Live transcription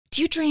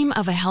Do you dream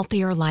of a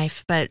healthier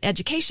life, but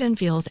education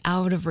feels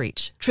out of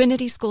reach?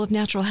 Trinity School of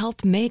Natural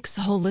Health makes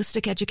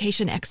holistic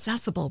education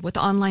accessible with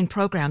online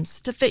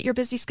programs to fit your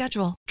busy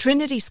schedule.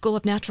 Trinity School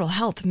of Natural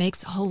Health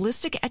makes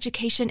holistic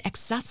education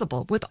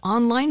accessible with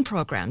online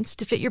programs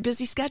to fit your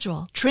busy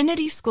schedule.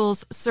 Trinity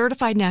School's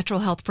Certified Natural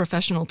Health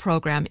Professional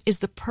Program is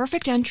the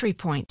perfect entry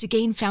point to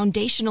gain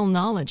foundational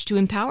knowledge to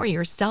empower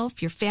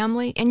yourself, your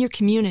family, and your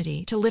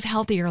community to live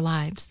healthier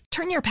lives.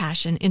 Turn your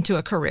passion into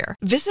a career.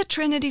 Visit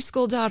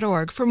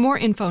trinityschool.org for more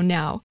info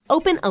now.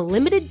 Open a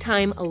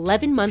limited-time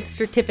 11-month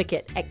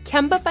certificate at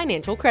Kemba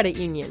Financial Credit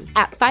Union.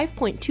 At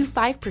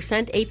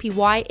 5.25%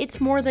 APY,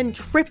 it's more than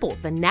triple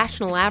the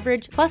national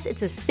average, plus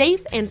it's a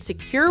safe and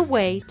secure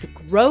way to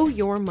grow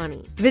your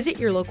money. Visit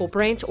your local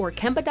branch or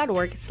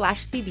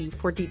kemba.org/cb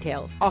for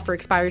details. Offer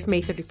expires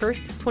May 31st,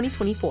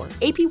 2024.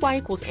 APY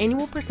equals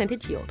annual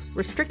percentage yield.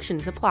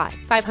 Restrictions apply.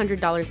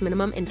 $500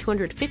 minimum and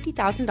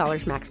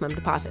 $250,000 maximum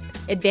deposit.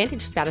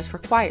 Advantage status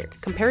required.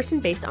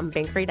 Comparison based on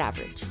bank rate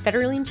average.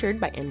 Federally insured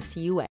by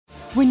NCUA.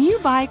 When you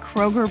buy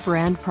Kroger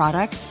brand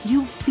products,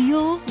 you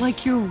feel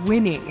like you're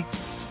winning.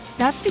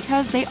 That's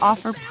because they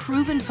offer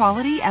proven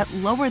quality at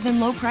lower than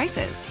low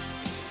prices.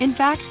 In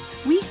fact,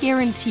 we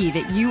guarantee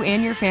that you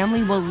and your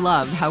family will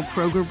love how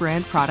Kroger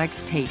brand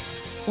products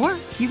taste, or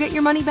you get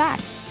your money back.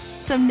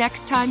 So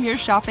next time you're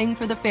shopping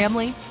for the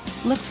family,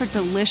 look for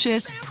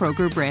delicious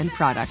Kroger brand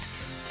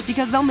products,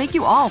 because they'll make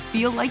you all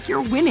feel like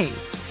you're winning.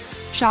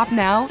 Shop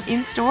now,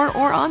 in-store,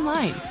 or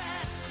online.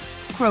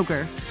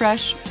 Kroger,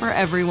 fresh for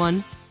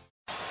everyone.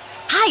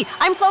 Hi,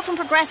 I'm Flo from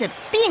Progressive.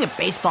 Being a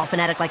baseball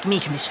fanatic like me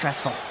can be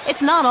stressful.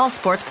 It's not all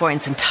sports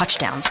points and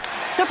touchdowns.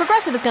 So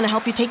Progressive is going to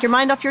help you take your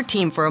mind off your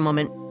team for a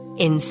moment.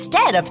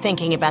 Instead of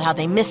thinking about how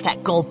they missed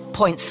that goal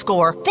point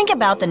score, think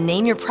about the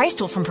Name Your Price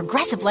tool from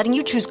Progressive, letting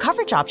you choose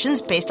coverage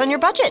options based on your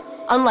budget.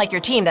 Unlike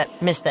your team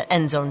that missed the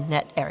end zone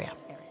net area.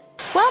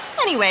 Well,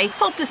 anyway,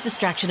 hope this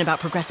distraction about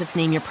Progressive's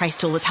Name Your Price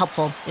tool was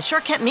helpful. It sure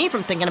kept me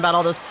from thinking about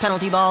all those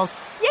penalty balls.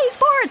 Yay,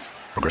 sports!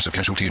 Progressive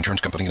Casualty Insurance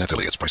Company and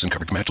Affiliates. Price and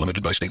coverage match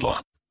limited by state law.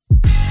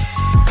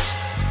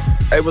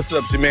 Hey, what's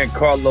up? It's your man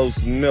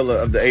Carlos Miller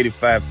of the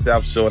 85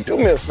 South Show. And do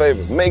me a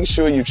favor, make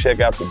sure you check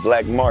out The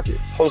Black Market,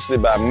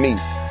 hosted by me,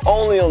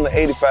 only on the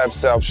 85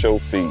 South Show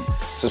feed.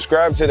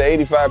 Subscribe to the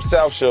 85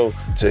 South Show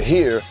to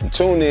hear and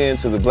tune in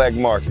to The Black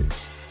Market.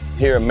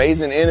 Hear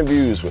amazing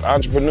interviews with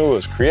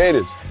entrepreneurs,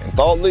 creatives, and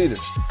thought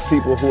leaders,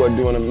 people who are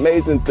doing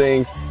amazing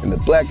things in the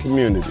Black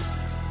community.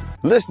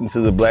 Listen to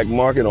The Black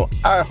Market on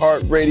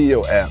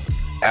iHeartRadio app,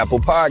 Apple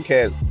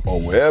Podcasts,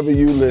 or wherever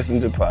you listen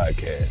to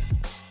podcasts.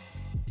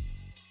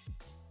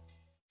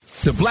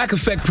 The Black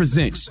Effect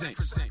Presents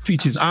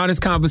features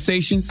honest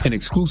conversations and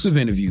exclusive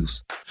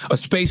interviews. A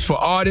space for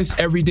artists,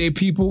 everyday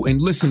people, and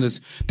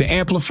listeners to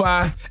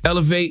amplify,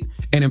 elevate,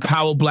 and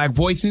empower Black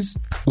voices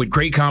with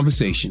great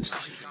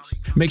conversations.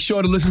 Make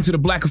sure to listen to the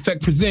Black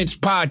Effect Presents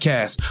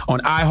podcast on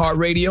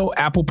iHeartRadio,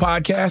 Apple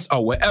Podcasts,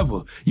 or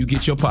wherever you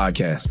get your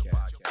podcasts.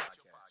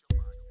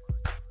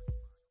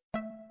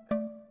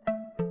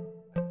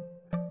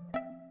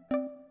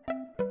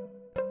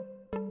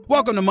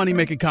 Welcome to Money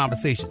Making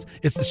Conversations.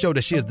 It's the show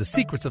that shares the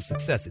secrets of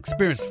success,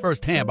 experienced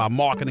firsthand by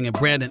marketing and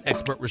branding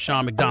expert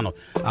Rushion McDonald.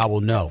 I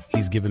will know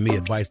he's given me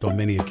advice on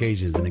many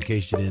occasions, and in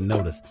case you didn't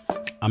notice,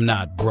 I'm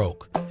not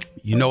broke.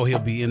 You know he'll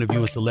be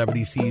interviewing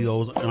celebrity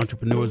CEOs,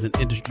 entrepreneurs, and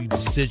industry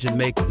decision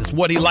makers. It's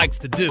what he likes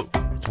to do.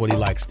 It's what he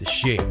likes to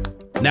share.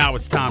 Now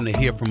it's time to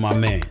hear from my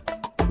man,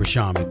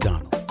 Rushion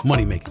McDonald.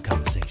 Money Making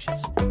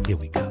Conversations. Here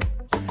we go.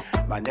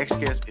 My next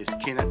guest is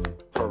Kenneth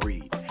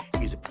Faried.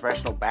 He's a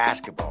professional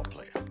basketball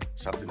player,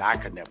 something I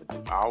could never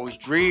do. I always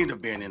dreamed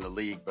of being in the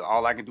league, but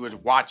all I can do is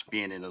watch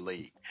being in the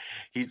league.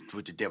 He's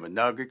with the Denver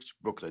Nuggets,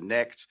 Brooklyn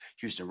Nets,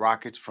 Houston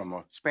Rockets from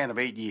a span of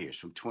 8 years,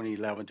 from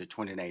 2011 to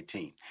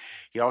 2019.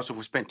 He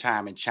also spent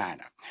time in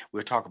China.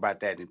 We'll talk about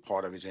that in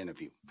part of his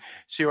interview.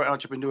 Serial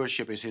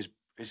entrepreneurship is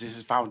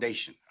his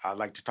foundation. I'd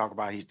like to talk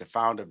about he's the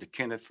founder of the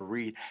Kenneth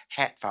Faried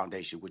Hat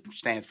Foundation, which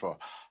stands for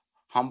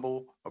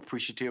Humble,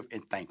 Appreciative,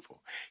 and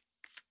Thankful.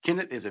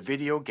 Kenneth is a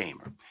video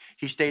gamer.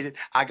 He stated,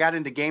 I got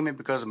into gaming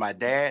because of my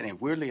dad and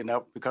weirdly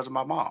enough, because of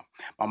my mom.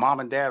 My mom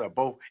and dad are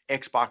both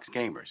Xbox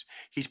gamers.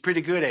 He's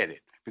pretty good at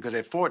it because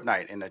at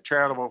Fortnite and the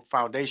charitable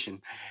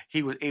foundation,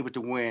 he was able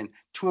to win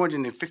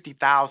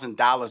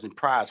 $250,000 in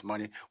prize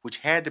money, which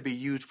had to be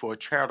used for a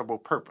charitable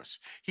purpose.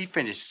 He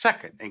finished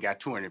second and got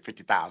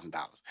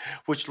 $250,000,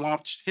 which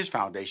launched his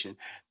foundation,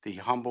 the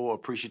Humble,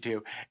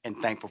 Appreciative, and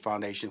Thankful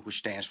Foundation, which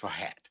stands for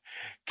HAT.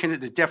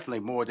 Kenneth is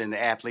definitely more than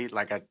the athlete,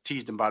 like I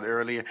teased him about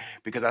earlier,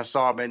 because I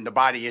saw him in the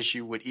body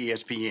issue with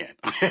ESPN.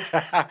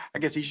 I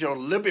guess he showed a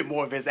little bit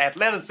more of his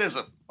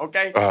athleticism,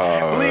 okay?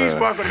 Please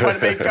welcome to Money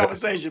Making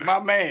Conversation, my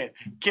man,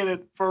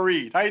 Kenneth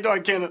Faried. How you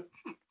doing, Kenneth?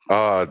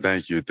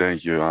 Thank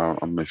you.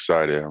 I'm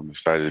excited. I'm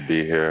excited to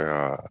be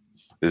here.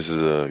 This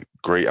is a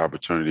great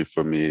opportunity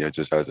for me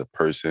just as a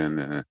person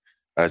and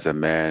as a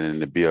man, and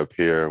to be up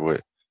here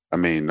with,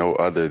 no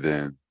other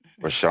than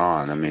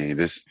Rushion.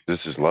 This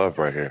is love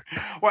right here.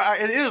 Well,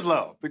 it is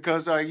love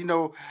because, I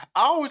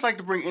always like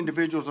to bring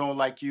individuals on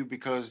like you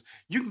because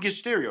you can get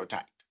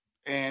stereotyped.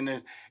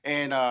 And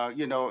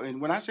you know,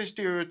 and when I say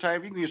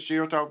stereotype, you can be a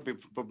stereotype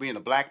for being a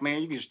black man.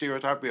 You can be a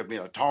stereotype for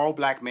being a tall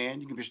black man.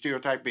 You can be a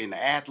stereotype being an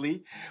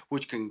athlete,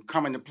 which can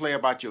come into play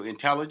about your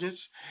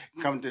intelligence.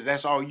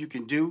 That's all you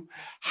can do.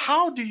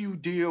 How do you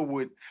deal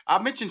with? I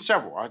mentioned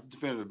several.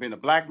 I've been a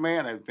black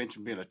man. I've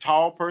mentioned being a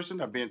tall person.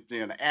 I've been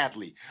an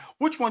athlete.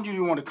 Which one do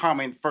you want to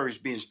comment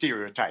first? Being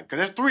stereotyped? Because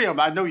there's three of them.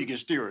 I know you get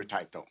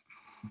stereotyped on.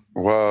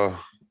 Well,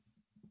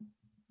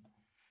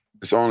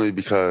 it's only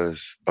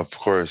because, of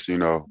course, you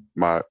know,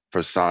 my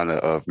persona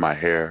of my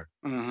hair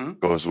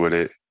goes with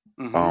it.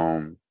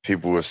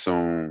 People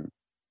assume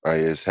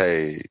is,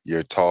 hey,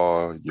 you're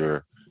tall,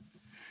 you're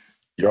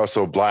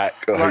also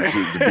black. Like,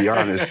 to be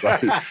honest,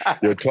 like,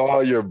 you're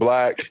tall, you're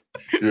black,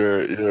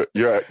 you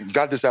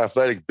got this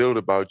athletic build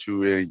about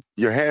you, and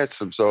you're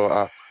handsome.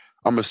 So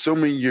I'm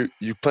assuming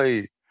you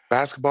play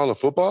basketball or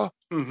football.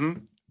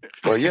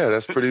 Well, yeah,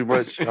 that's pretty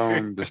much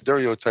the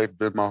stereotype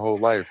been my whole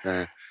life,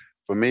 and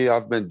for me,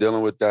 I've been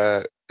dealing with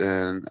that,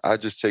 and I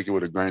just take it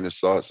with a grain of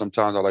salt.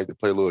 Sometimes I like to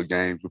play little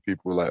games with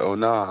people like, oh,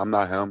 no, I'm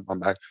not him.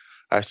 I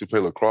actually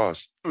play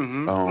lacrosse.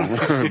 No,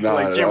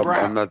 like Jim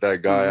Brown. I'm not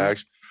that guy.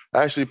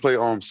 I actually play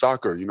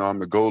soccer. You know, I'm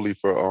the goalie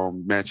for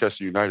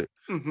Manchester United.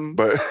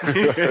 But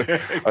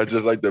I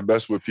just like to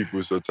mess with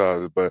people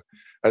sometimes. But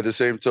at the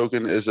same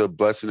token, it's a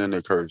blessing and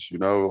a curse. You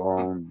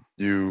know,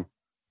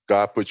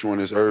 God put you on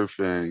this earth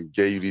and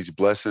gave you these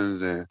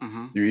blessings, and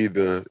you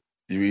either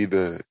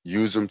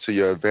use them to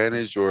your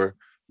advantage or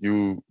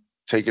you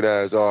take it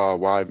as, oh,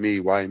 why me?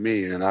 Why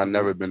me? And I've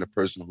never been a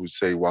person who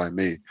say, why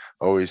me?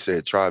 I always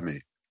said, try me.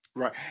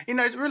 Right. You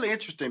know, it's really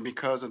interesting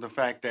because of the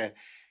fact that,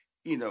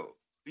 you know,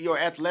 your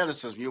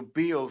athleticism, your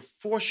build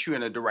force you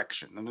in a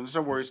direction. And in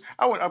other words,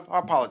 I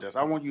apologize.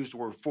 I won't use the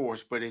word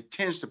force, but it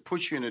tends to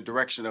push you in a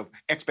direction of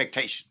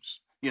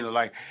expectations. You know,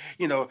 like,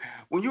 you know,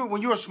 when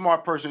you're a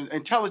smart person,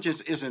 intelligence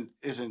isn't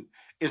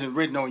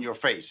written on your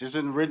face.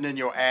 Isn't written in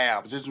your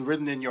abs. Isn't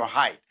written in your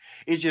height.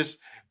 It's just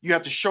you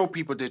have to show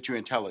people that you're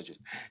intelligent.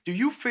 Do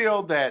you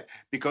feel that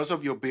because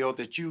of your build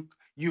that you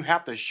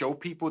have to show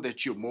people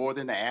that you're more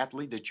than an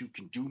athlete, that you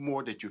can do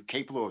more, that you're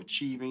capable of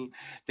achieving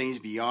things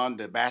beyond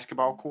the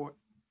basketball court?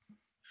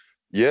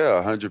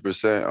 Yeah,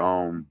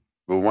 100%.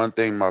 But one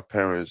thing my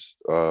parents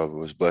I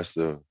was blessed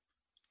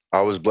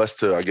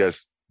to, I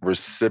guess,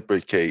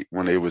 reciprocate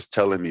when they was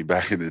telling me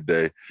back in the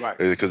day, right?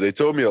 Because they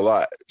told me a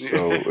lot.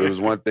 So it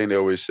was one thing they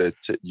always said,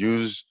 to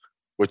use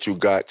what you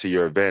got to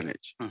your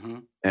advantage.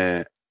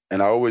 And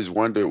I always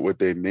wondered what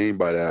they mean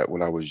by that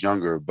when I was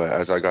younger. But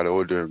as I got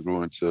older and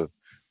grew into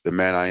the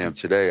man I am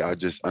today, I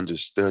just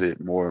understood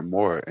it more and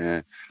more.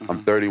 And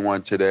I'm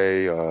 31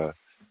 today.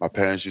 My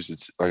parents used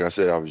to, like I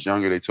said, I was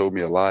younger. They told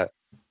me a lot.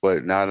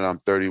 But now that I'm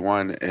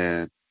 31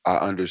 and I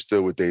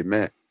understood what they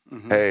meant,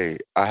 hey,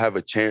 I have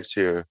a chance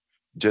here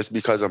just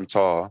because I'm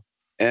tall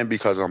and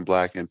because I'm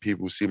black and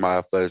people see my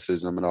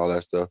athleticism and all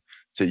that stuff,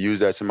 to use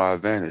that to my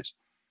advantage.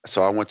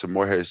 So I went to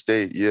Morehead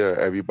State. Yeah,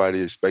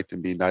 everybody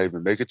expecting me not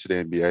even make it to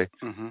the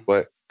NBA,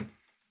 but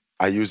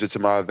I used it to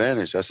my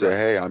advantage. I said,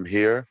 hey, I'm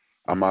here.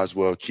 I might as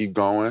well keep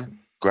going,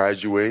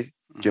 graduate,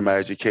 get my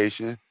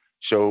education,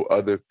 show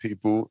other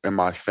people in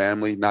my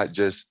family, not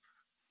just,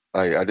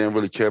 like, I didn't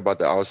really care about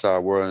the outside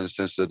world in the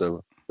sense that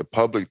the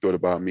public thought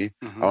about me.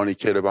 I only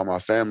cared about my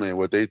family and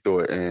what they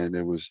thought. And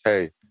it was,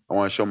 hey, I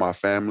want to show my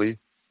family.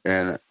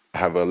 And I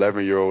have an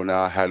 11-year-old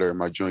now. I had her in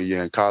my junior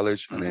year in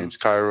college. Her name's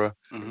Kyra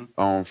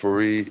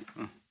Fareed.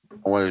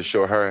 I wanted to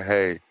show her,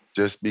 hey,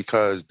 just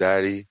because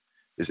daddy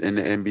is in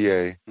the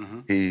NBA,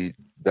 he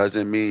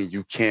doesn't mean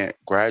you can't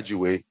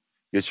graduate,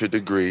 get your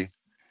degree,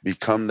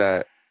 become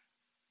that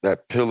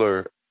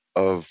pillar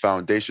of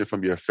foundation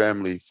from your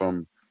family,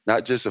 from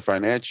not just a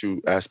financial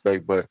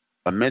aspect, but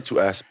a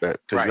mental aspect,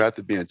 because you have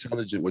to be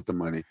intelligent with the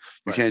money.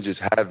 You can't just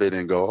have it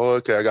and go, oh,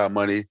 okay, I got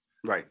money.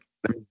 Right.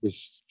 Let me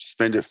just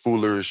spend it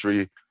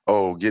foolishly.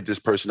 Oh, get this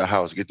person a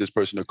house, get this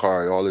person a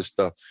car, all this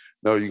stuff.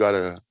 No, you got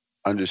to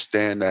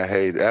understand that,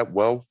 hey, that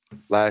wealth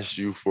lasts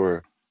you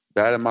for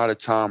that amount of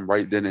time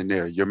right then and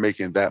there. You're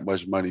making that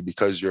much money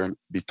because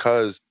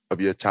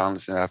of your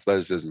talents and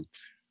athleticism.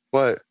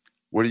 But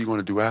what are you going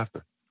to do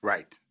after?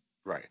 Right.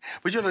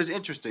 But, you know, it's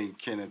interesting,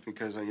 Kenneth,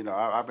 because, you know,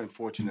 I've been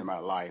fortunate in my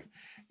life,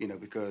 you know,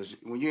 because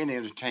when you're in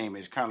entertainment,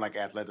 it's kind of like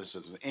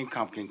athleticism.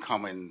 Income can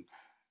come in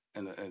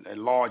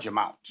large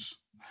amounts.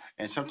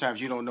 And sometimes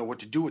you don't know what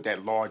to do with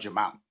that large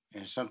amount.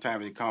 And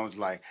sometimes it comes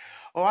like,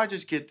 oh, I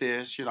just get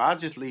this, you know, I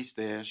just lease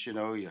this, you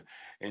know,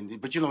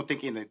 but you don't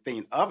think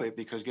anything of it,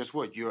 because guess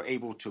what? You're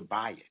able to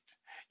buy it.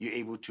 You're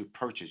able to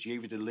purchase. You're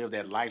able to live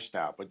that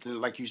lifestyle. But then,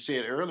 like you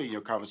said earlier in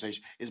your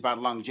conversation, it's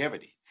about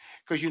longevity,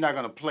 because you're not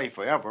going to play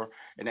forever.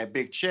 And that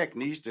big check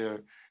needs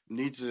to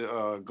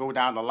go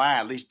down the line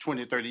at least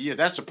 20, 30 years.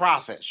 That's the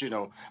process, you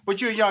know.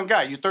 But you're a young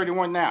guy. You're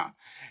 31 now.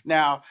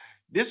 Now,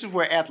 this is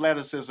where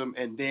athleticism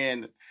and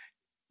then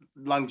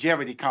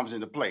longevity comes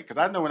into play. Because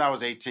I know when I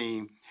was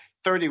 18,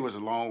 30 was a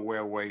long way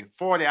away.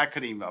 40, I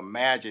couldn't even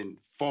imagine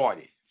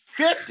 40.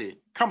 50?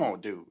 Come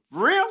on, dude.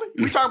 Really?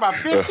 We talking about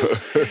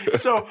 50?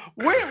 So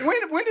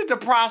when did the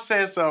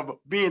process of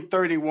being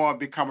 31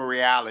 become a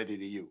reality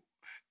to you?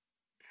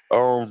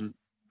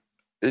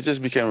 It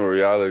just became a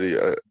reality.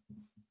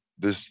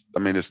 This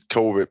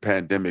COVID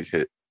pandemic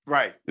hit.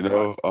 Right. You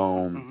know,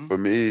 for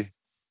me,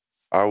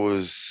 I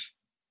was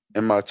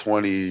in my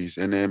 20s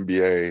in the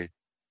NBA,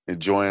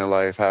 enjoying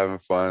life, having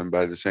fun,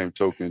 but at the same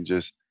token,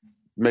 just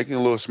making a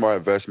little smart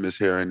investments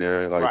here and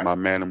there, like my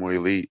Manimal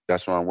Elite.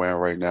 That's what I'm wearing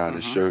right now,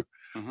 the shirt.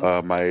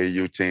 My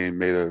AU team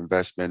made an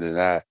investment in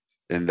that,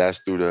 and that's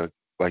through the,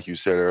 like you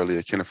said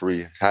earlier, Kenneth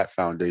Faried Hat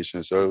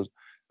Foundation. So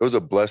it was a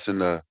blessing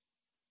to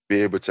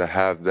be able to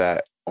have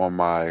that on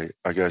my,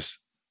 I guess,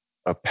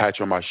 a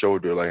patch on my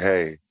shoulder, like,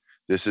 hey,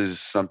 this is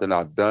something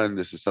I've done.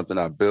 This is something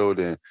I built.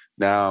 And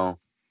now,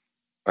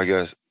 I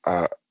guess,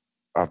 I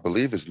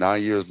believe it's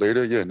 9 years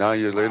later. Yeah, 9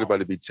 years later, about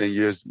to be 10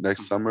 years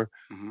next summer.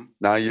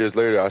 9 years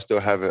later, I still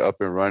have it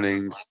up and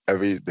running.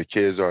 The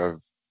kids are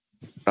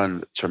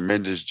done a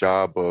tremendous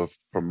job of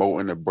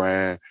promoting the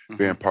brand,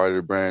 being part of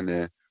the brand,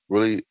 and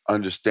really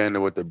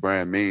understanding what the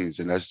brand means.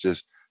 And that's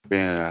just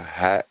being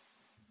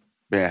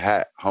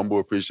humble,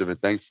 appreciative,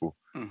 and thankful.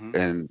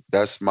 And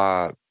that's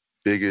my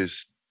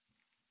biggest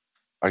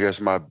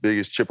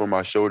chip on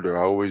my shoulder.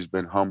 I've always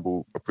been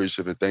humble,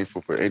 appreciative, and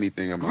thankful for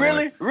anything in my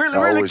life.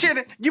 Really,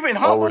 kidding? You've been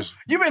humble?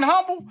 You've been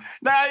humble?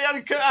 Now,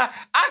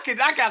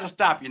 I got to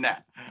stop you now.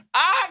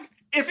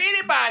 If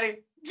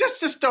anybody,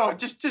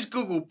 just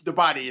Google the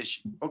body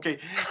issue, okay?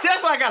 See,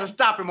 that's why I got to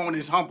stop him on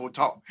this humble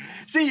talk.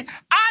 See,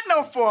 I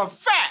know for a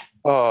fact.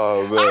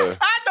 Oh, man.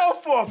 I know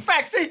for a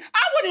fact. See,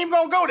 I wasn't even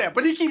going to go there,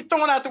 but he keeps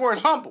throwing out the word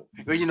humble.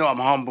 Well, you know, I'm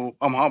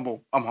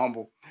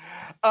humble.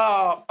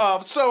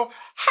 So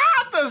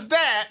how does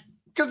that,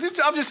 because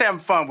I'm just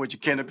having fun with you,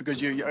 Kenneth,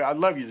 because I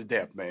love you to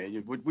death,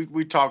 man.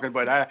 We talking,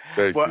 but I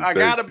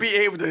got to be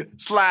able to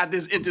slide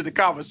this into the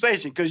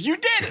conversation because you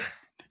did it.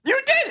 You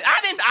did it.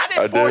 I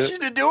didn't force you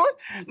to do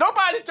it.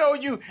 Nobody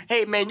told you,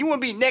 hey, man, you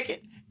want to be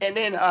naked and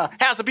then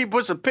have some people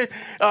put some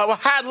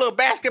hide a little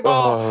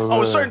basketball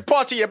on certain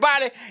parts of your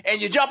body and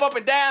you jump up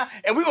and down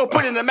and we're going to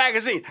put it in the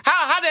magazine.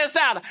 How did that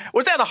sound?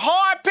 Was that a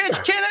hard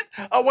pitch, Kenneth?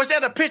 Or was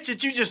that a pitch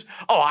that you just,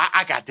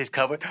 I got this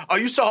covered? Or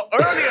you saw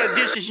earlier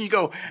editions and you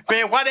go,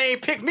 man, why they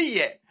ain't picked me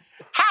yet?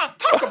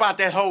 Talk about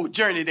that whole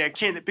journey there,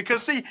 Kenneth.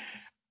 Because, see,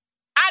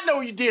 I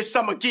know you did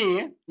some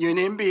again. You're in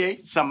the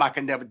NBA, something I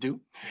could never do.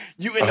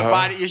 You in the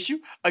body issue,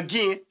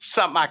 again,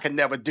 something I could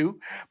never do.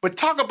 But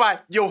talk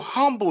about your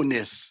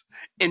humbleness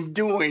in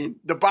doing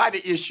the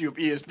body issue of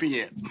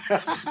ESPN.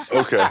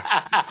 Okay.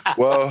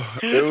 Well,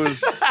 it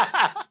was,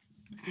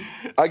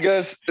 I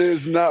guess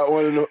it's not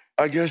one of the,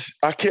 I guess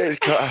I can't,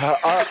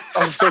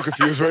 I'm so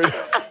confused right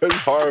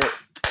now.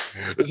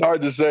 It's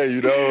hard to say,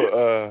 you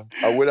know.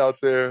 I went out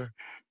there.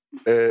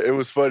 It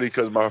was funny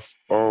because my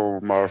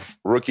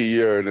rookie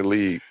year in the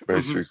league,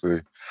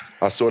 basically,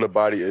 I saw the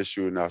body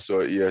issue and I saw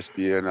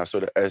ESPN, I saw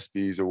the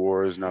ESPYs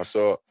awards, and I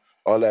saw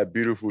all that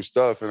beautiful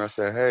stuff. And I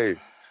said, hey,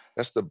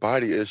 that's the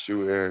body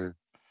issue. And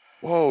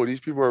whoa, these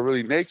people are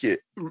really naked.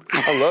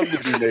 I love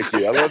to be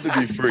naked. I love to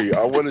be free.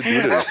 I want to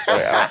do this.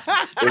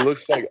 It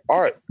looks like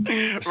art.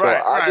 So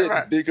I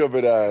didn't think of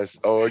it as,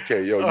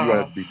 okay, you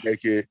got to be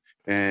naked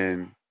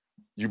and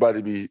you about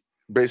to be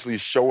basically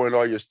showing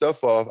all your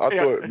stuff off. I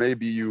thought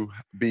maybe you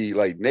be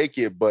like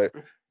naked, but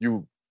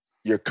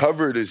you're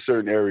covered in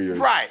certain areas.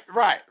 Right.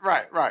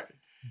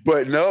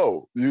 But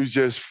no, you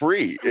just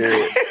free. And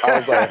I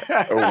was like,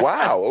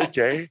 wow,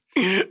 okay.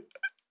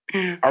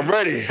 I'm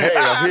ready. Hey,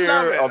 I'm here.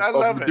 I'm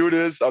gonna do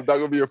this. I'm not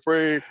gonna be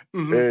afraid.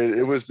 And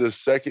it was the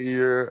second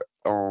year.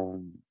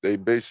 They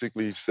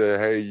basically said,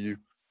 hey,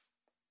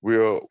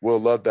 we'll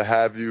love to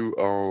have you.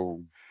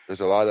 There's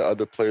a lot of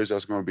other players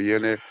that's gonna be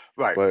in it.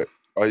 Right. But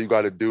all you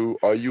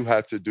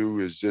have to do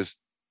is just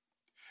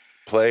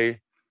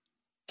play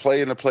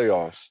in the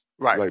playoffs.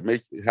 Right.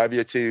 Like have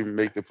your team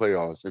make the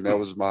playoffs. And that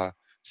was my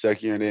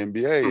second year in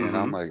the NBA. And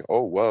I'm like,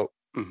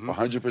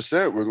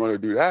 100% we're going to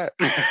do that.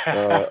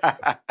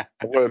 I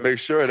want to make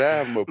sure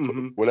that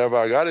I'm whatever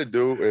I got to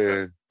do.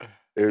 And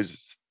it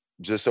was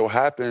just so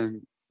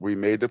happened we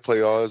made the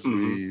playoffs.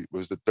 We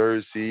was the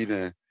third seed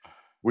and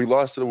we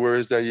lost to the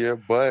Warriors that year.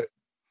 But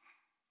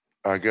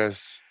I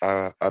guess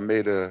I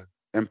made a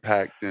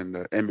impact and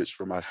the image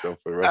for myself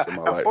for the rest of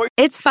my life.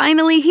 It's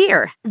finally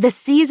here, the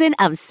season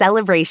of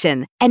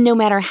celebration. And no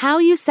matter how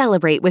you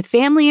celebrate with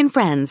family and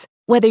friends,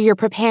 whether you're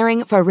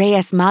preparing for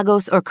Reyes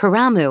Magos or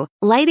Karamu,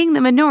 lighting the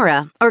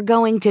menorah, or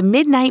going to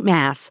midnight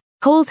mass,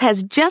 Kohl's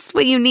has just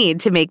what you need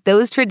to make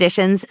those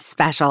traditions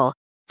special.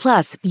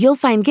 Plus, you'll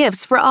find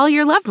gifts for all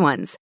your loved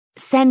ones.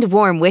 Send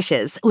warm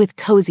wishes with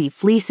cozy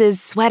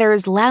fleeces,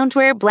 sweaters,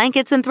 loungewear,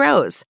 blankets, and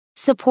throws.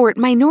 Support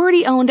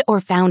minority-owned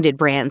or founded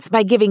brands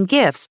by giving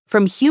gifts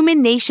from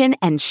Human Nation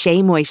and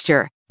Shea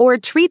Moisture, or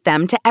treat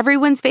them to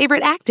everyone's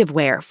favorite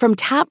activewear from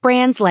top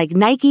brands like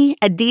Nike,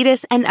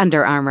 Adidas, and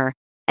Under Armour.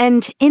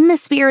 And in the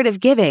spirit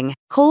of giving,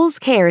 Kohl's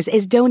Cares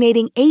is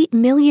donating $8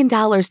 million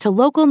to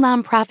local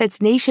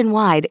nonprofits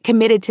nationwide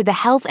committed to the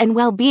health and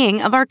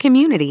well-being of our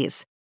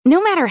communities.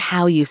 No matter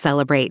how you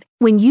celebrate,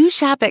 when you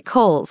shop at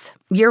Kohl's,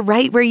 you're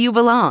right where you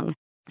belong.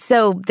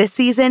 So this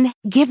season,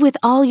 give with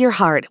all your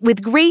heart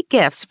with great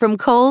gifts from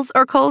Kohl's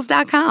or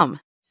Kohls.com.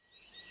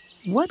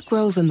 What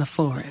grows in the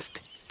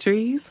forest?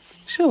 Trees?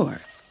 Sure.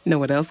 Know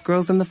what else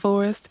grows in the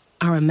forest?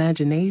 Our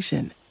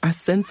imagination, our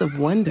sense of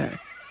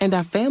wonder, and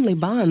our family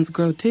bonds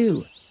grow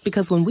too.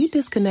 Because when we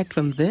disconnect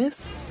from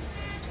this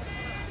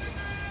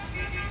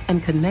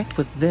and connect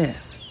with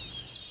this,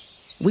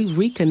 we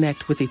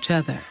reconnect with each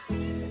other.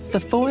 The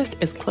forest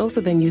is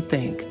closer than you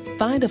think.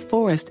 Find a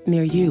forest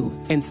near you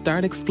and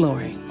start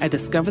exploring at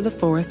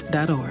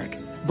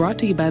discovertheforest.org. Brought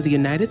to you by the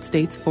United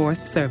States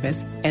Forest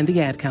Service and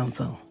the Ad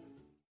Council.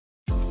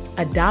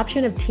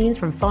 Adoption of teens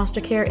from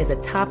foster care is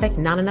a topic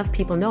not enough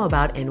people know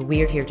about, and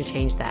we're here to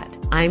change that.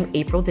 I'm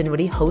April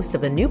Dinwiddie, host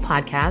of the new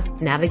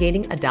podcast,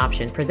 Navigating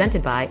Adoption,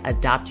 presented by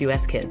Adopt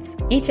US Kids.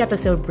 Each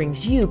episode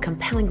brings you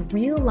compelling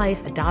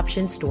real-life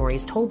adoption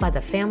stories told by the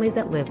families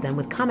that live them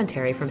with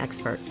commentary from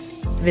experts.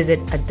 Visit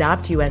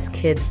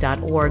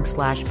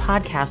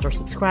adoptuskids.org/podcast or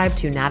subscribe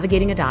to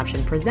Navigating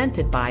Adoption,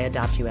 presented by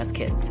Adopt US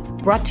Kids.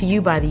 Brought to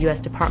you by the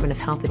U.S. Department of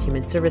Health and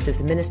Human Services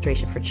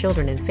Administration for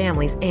Children and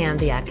Families and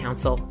the Ad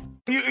Council.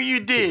 You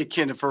did,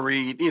 Kenneth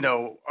Faried,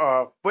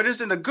 but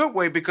it's in a good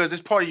way because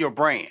it's part of your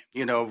brand,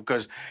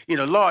 because,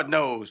 Lord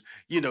knows,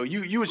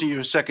 you was in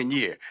your second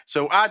year.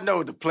 So I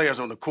know the players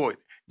on the court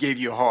gave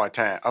you a hard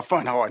time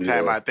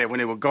out there when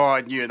they were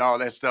guarding you and all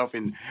that stuff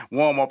and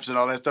warm-ups and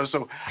all that stuff.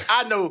 So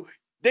I know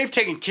they've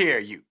taken care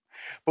of you.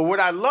 But what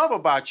I love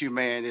about you,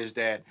 man, is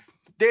that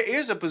there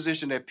is a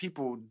position that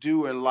people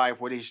do in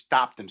life where they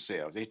stop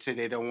themselves. They say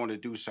they don't want to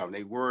do something.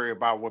 They worry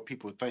about what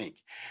people think,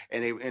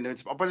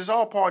 but it's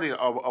all part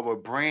of a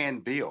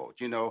brand build.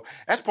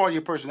 That's part of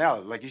your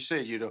personality. Like you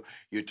said,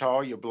 you're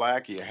tall, you're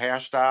black, your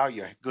hairstyle,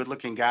 you're a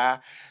good-looking guy.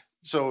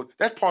 So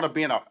that's part of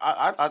being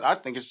I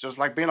think it's just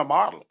like being a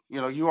model.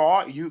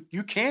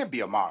 You can be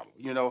a model.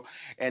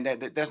 And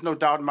there's no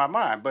doubt in my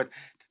mind. But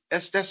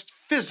that's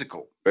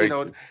physical.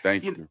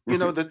 Thank you.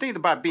 The thing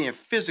about being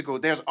physical,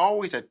 there's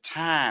always a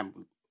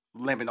time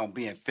limit on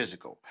being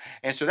physical.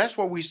 And so that's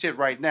where we sit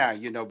right now,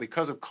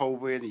 because of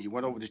COVID, and you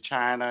went over to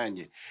China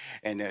and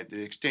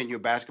to extend your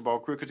basketball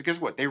career. Because guess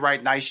what? They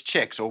write nice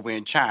checks over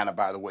in China,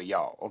 by the way,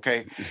 y'all.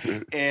 Okay.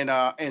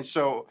 and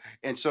so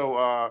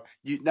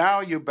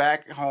now you're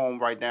back home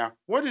right now.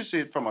 What is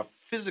it from a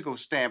physical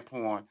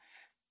standpoint?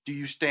 Do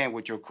you stand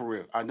with your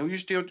career? I know you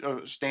still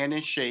stand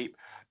in shape.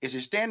 Is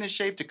it stand in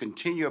shape to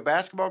continue a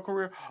basketball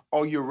career,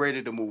 or you're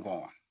ready to move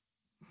on?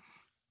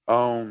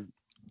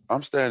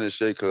 I'm staying in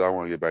shape because I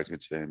want to get back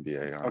into the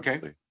NBA, honestly.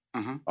 Okay.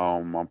 Mm-hmm.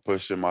 I'm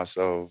pushing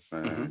myself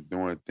and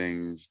doing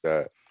things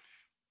that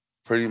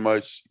pretty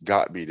much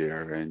got me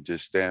there, and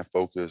just staying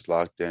focused,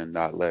 locked in,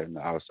 not letting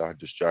the outside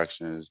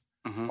distractions.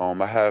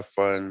 I had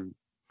fun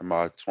in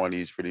my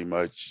 20s pretty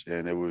much,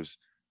 and it was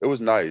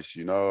nice,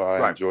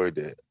 I enjoyed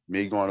it.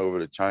 Me going over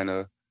to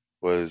China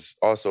was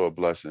also a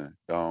blessing.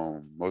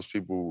 Most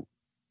people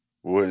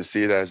wouldn't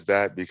see it as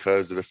that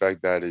because of the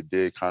fact that it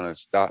did kind of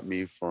stop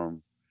me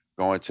from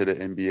going to the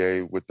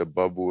NBA with the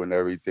bubble and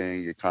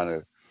everything. It kind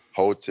of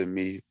halted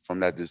me from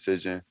that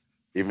decision,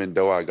 even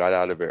though I got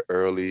out of it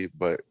early.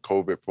 But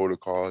COVID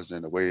protocols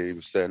and the way they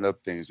were setting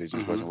up things, they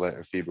just wasn't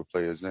letting FIBA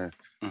players in.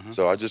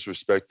 So I just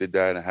respected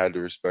that and had to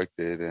respect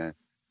it. And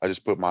I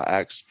just put my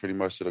axe pretty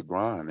much to the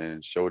grind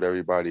and showed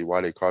everybody why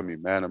they call me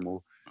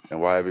Manimal. And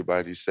why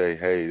everybody say,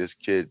 hey, this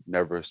kid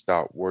never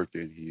stopped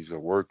working. He's a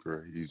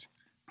worker. He's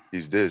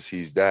this,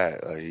 he's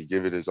that. He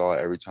give it his all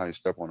every time he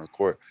step on the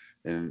court.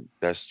 And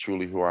that's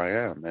truly who I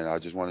am. And I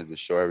just wanted to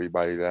show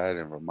everybody that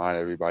and remind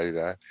everybody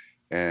that.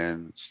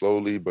 And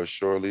slowly but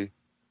surely,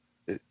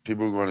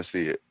 people are going to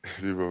see it.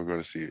 People are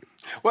going to see it.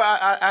 Well,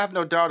 I have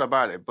no doubt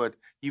about it. But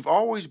you've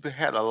always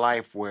had a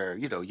life where,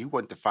 you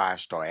weren't the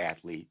 5-star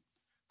athlete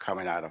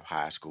coming out of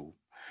high school.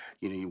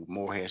 You were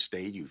Morehead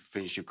State. You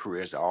finished your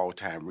career as the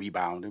all-time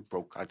rebounder,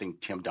 broke, I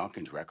think, Tim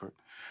Duncan's record,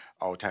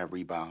 all-time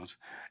rebounds.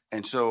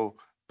 And so,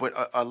 but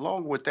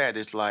along with that,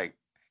 it's like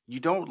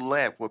you don't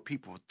let what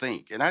people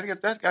think. And I guess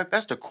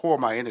that's the core of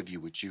my interview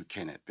with you,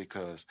 Kenneth,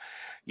 because,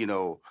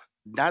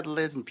 not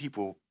letting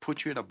people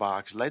put you in a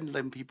box,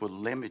 letting people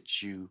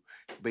limit you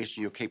based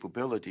on your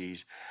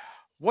capabilities.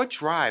 What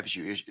drives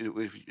you? Is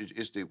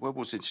what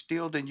was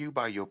instilled in you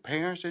by your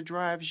parents that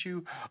drives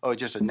you, or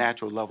just a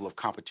natural level of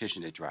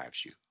competition that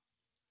drives you?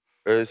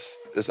 It's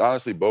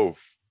honestly both.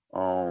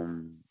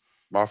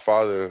 My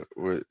father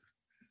would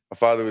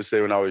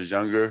say when I was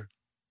younger,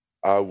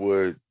 I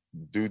would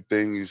do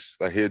things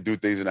like he'd do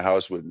things in the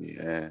house with me,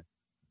 and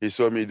he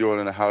saw me doing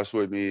it in the house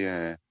with me,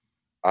 and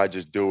I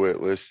just do it,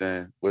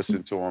 listen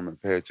to him,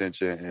 and pay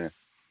attention. And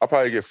I'll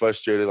probably get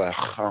frustrated, like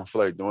I don't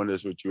feel like doing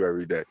this with you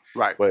every day.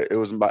 Right. But it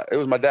was my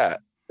dad,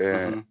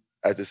 and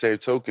at the same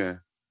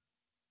token,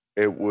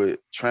 it would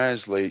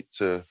translate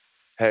to,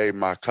 hey,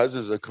 my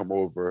cousins will come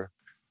over,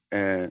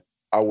 and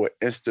I would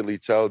instantly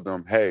tell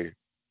them, hey,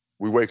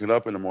 we're waking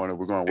up in the morning,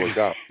 we're going to work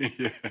out.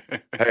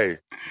 Hey,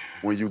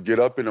 when you get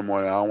up in the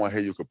morning, I don't want to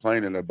hear you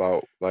complaining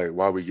about, like,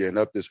 why we getting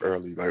up this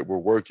early? Like, we're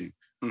working.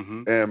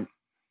 And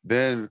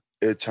then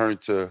it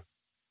turned to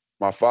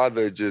my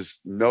father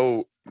just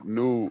knew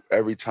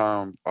every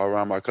time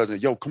around my cousin,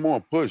 yo, come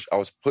on, push. I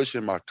was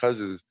pushing my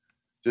cousins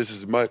just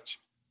as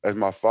much as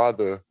my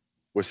father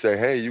would say,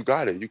 hey, you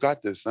got it. You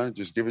got this, son.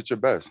 Just give it your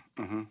best.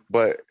 Mm-hmm.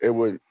 But it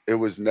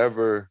was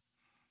never,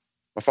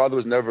 my father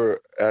was never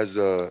as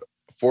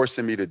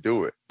forcing me to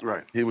do it.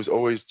 Right. He was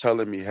always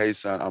telling me, hey,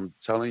 son, I'm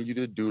telling you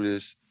to do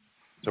this,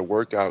 to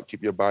work out,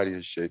 keep your body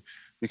in shape,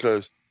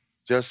 because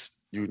just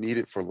you need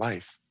it for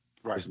life.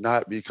 Right. It's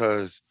not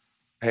because,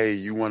 hey,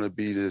 you want to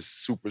be this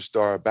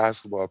superstar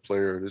basketball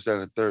player, this, that,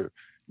 and the third.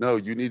 No,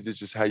 you need to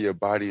just have your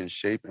body in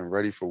shape and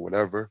ready for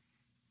whatever,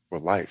 for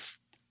life.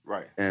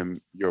 Right.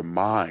 And your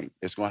mind,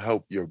 it's going to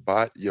help your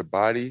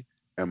body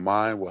and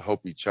mind will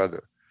help each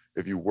other.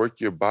 If you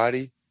work your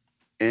body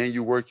and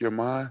you work your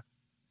mind,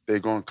 they're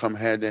going to come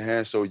hand in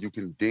hand so you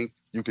can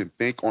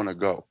think on a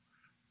go.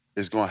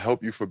 It's going to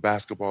help you for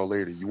basketball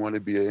later. You want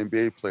to be an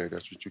NBA player.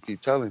 That's what you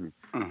keep telling me.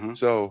 Mm-hmm.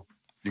 So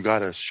you got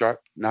to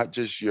not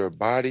just your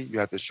body, you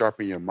have to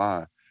sharpen your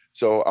mind.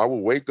 So I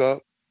would wake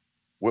up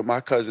with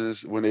my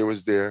cousins when they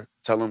was there,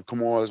 tell them,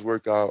 come on, let's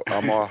work out.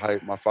 I'm all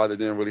hyped. My father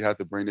didn't really have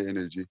to bring the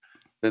energy.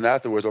 Then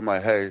afterwards, I'm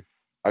like, hey,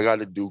 I got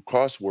to do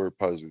crossword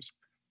puzzles.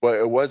 But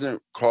it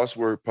wasn't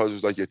crossword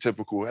puzzles like your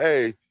typical,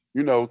 hey,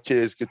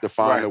 kids get to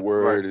find a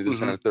word and this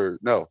mm-hmm. and the third.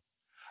 No,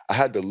 I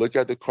had to look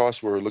at the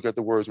crossword, look at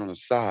the words on the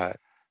side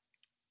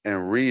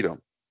and read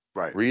them.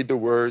 Right. Read the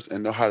words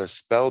and know how to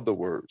spell the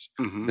words.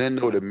 Mm-hmm. Then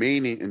know the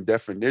meaning and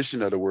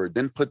definition of the word.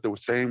 Then put the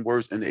same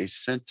words in a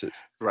sentence.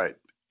 Right.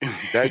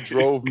 That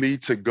drove me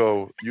to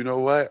go, you know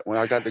what? When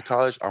I got to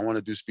college, I want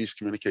to do speech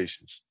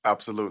communications.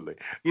 Absolutely.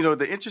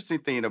 The interesting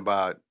thing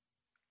about,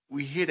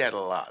 we hear that a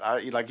lot.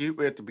 Like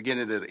you at the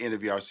beginning of the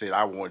interview, I said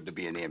I wanted to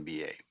be an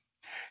NBA.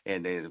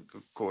 And then, of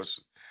course,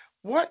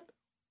 I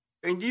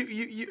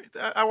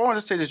want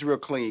to say this real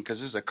clean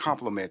because it's a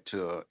compliment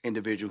to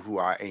individuals who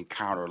I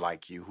encounter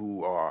like you,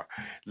 who are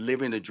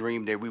living the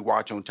dream that we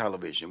watch on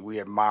television. We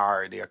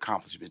admire their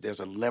accomplishments. There's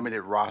a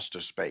limited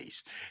roster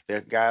space. There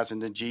are guys in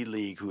the G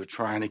League who are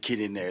trying to get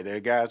in there. There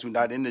are guys who are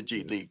not in the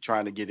G League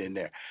trying to get in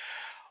there.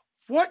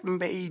 What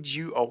made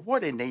you, or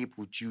what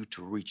enabled you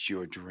to reach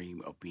your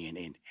dream of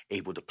being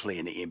able to play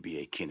in the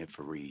NBA, Kenneth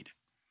Faried?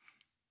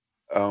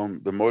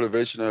 The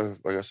motivation of,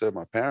 like I said,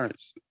 my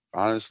parents.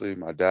 Honestly,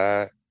 my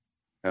dad,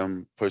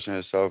 him pushing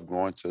himself,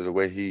 going to the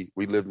way he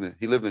lived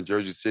in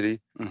Jersey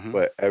City, mm-hmm.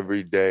 but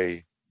every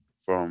day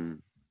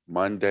from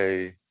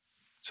Monday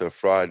to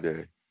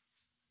Friday,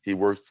 he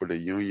worked for the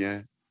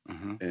union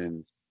mm-hmm.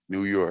 in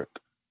New York.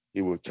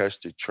 He would catch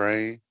the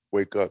train,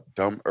 wake up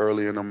dumb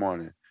early in the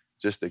morning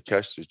just to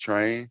catch the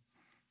train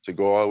to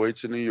go all the way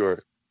to New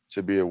York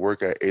to be at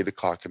work at 8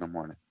 o'clock in the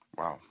morning.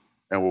 Wow.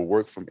 And we'll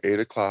work from 8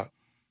 o'clock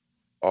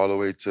all the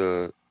way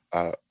to,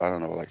 I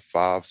don't know, like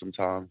 5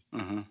 sometimes,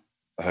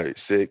 mm-hmm.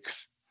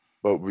 6.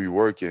 But we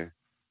working,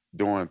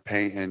 doing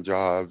painting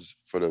jobs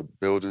for the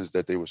buildings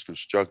that they was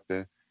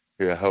constructing.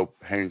 He'll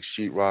help hang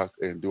sheetrock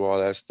and do all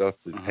that stuff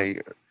to mm-hmm.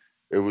 paint.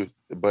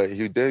 But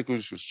he did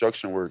good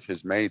construction work.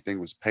 His main thing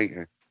was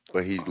painting,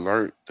 but he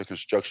learned the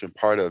construction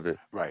part of it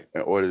right.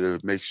 in order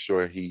to make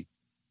sure he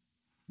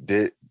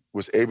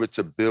was able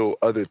to build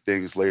other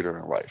things later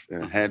in life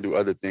and mm-hmm. handle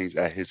other things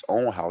at his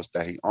own house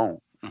that he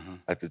owned mm-hmm.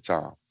 at the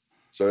time.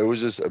 So it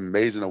was just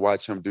amazing to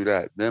watch him do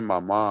that. Then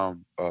my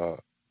mom,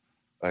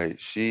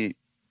 she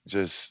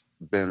just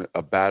been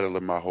a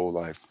battler my whole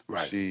life.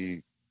 Right.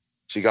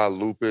 She got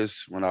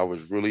lupus when I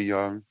was really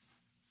young,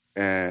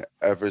 and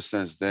ever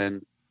since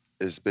then,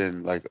 it's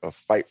been like a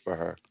fight for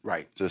her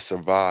right. to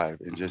survive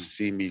and mm-hmm. just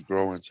see me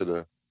grow into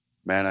the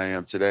man I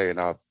am today. And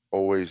I've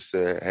always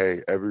said,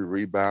 hey, every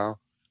rebound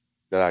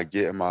that I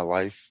get in my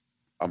life,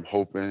 I'm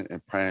hoping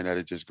and praying that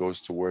it just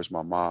goes towards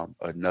my mom,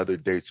 another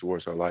day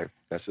towards her life.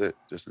 That's it,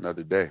 just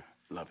another day.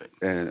 Love it.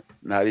 And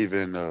not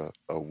even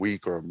a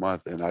week or a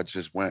month. And I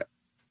just went,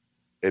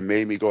 it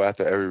made me go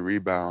after every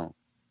rebound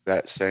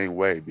that same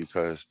way,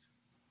 because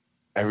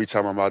every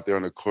time I'm out there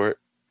on the court,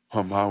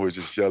 my mom would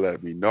just yell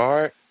at me,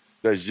 Nard,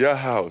 that's your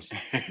house.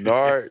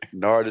 Nard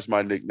is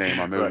my nickname.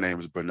 My middle right. name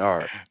is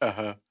Bernard.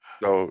 Uh-huh.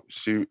 So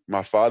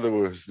my father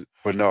was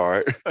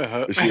Bernard,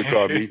 uh-huh. and she would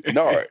call me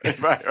Nard.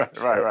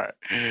 Right.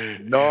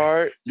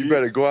 Nard, you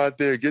better go out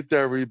there, get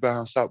that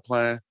rebound, stop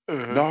playing.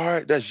 Uh-huh.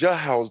 Nard, that's your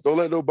house. Don't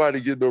let nobody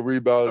get no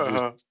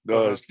rebounds,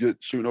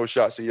 shoot no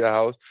shots in your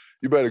house.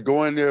 You better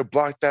go in there,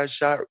 block that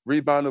shot,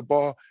 rebound the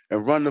ball,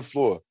 and run the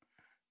floor.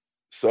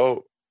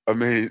 So, I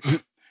mean,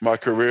 my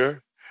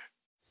career.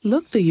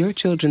 Look through your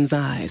children's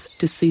eyes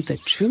to see the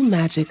true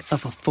magic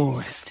of a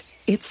forest.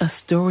 It's a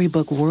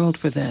storybook world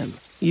for them.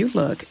 You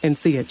look and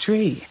see a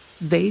tree.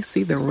 They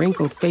see the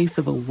wrinkled face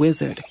of a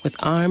wizard with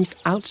arms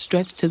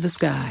outstretched to the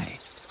sky.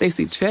 They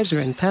see treasure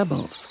in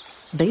pebbles.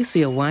 They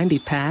see a windy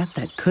path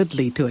that could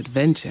lead to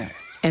adventure.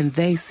 And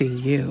they see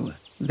you,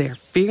 their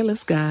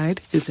fearless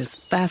guide through this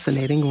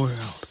fascinating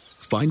world.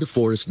 Find a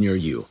forest near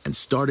you and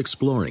start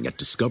exploring at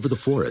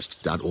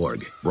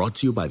discovertheforest.org. Brought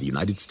to you by the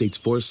United States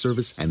Forest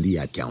Service and the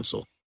Ad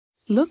Council.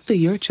 Look through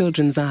your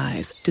children's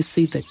eyes to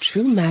see the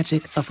true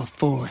magic of a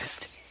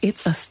forest.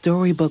 It's a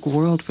storybook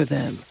world for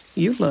them.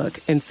 You look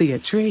and see a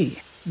tree.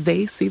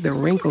 They see the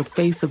wrinkled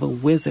face of a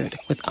wizard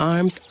with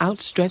arms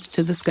outstretched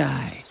to the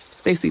sky.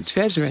 They see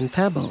treasure in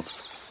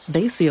pebbles.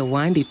 They see a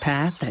windy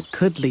path that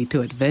could lead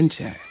to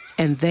adventure.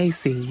 And they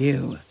see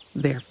you,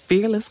 their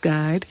fearless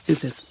guide through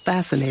this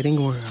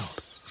fascinating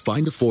world.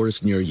 Find a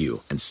forest near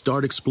you and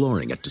start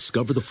exploring at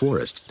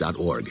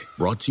discovertheforest.org.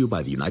 Brought to you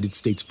by the United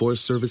States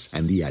Forest Service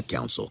and the Ad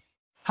Council.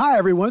 Hi,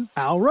 everyone.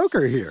 Al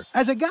Roker here.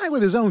 As a guy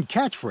with his own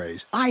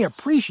catchphrase, I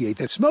appreciate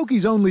that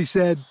Smokey's only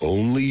said,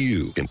 "Only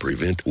you can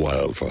prevent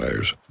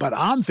wildfires." But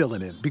I'm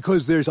filling in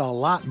because there's a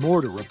lot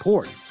more to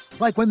report.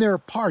 Like when there are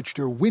parched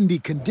or windy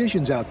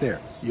conditions out there,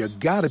 you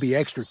gotta be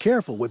extra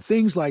careful with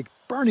things like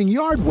burning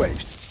yard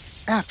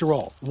waste. After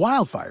all,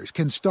 wildfires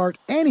can start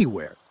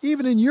anywhere,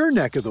 even in your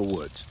neck of the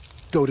woods.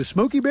 Go to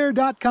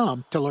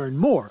SmokeyBear.com to learn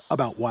more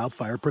about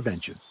wildfire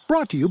prevention.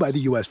 Brought to you by the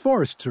U.S.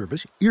 Forest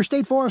Service, your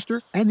state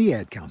forester, and the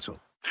Ad Council.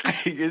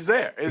 It's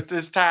there.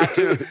 It's tied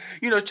to,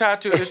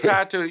 it's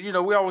tied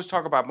to, we always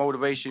talk about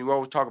motivation. We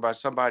always talk about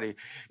somebody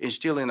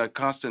instilling a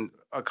constant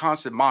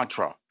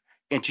mantra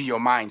into your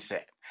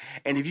mindset.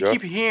 And if you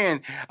keep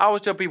hearing, I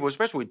always tell people,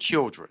 especially with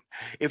children,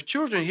 if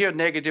children hear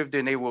negative,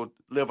 then they will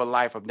live a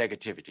life of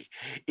negativity.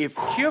 If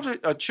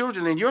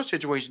children in your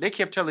situation, they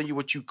kept telling you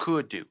what you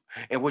could do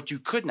and what you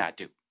could not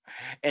do.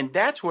 And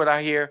that's what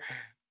I hear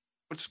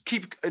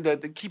keep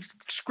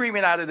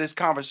screaming out of this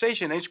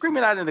conversation, and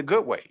screaming out in a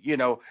good way,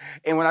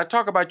 And when I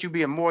talk about you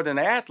being more than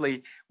an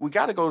athlete, we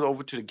got to go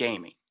over to the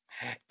gaming.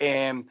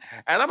 And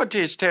I'm going to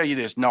just tell you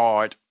this,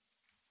 Nard.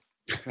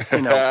 Okay.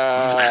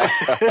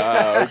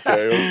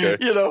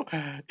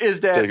 Is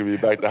that taking me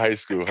back to high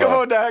school? Come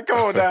on now.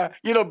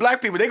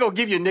 Black people, they gonna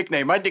give you a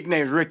nickname. My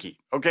nickname's Ricky.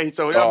 Okay,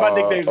 so my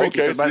nickname's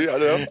Ricky. Okay, I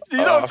know. You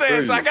know what I'm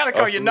saying? So I gotta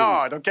call you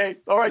Nard. Okay,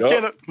 all right,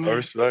 Kenneth.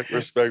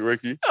 Respect,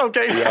 Ricky.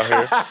 Okay.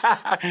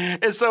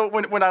 And so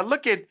when I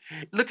look at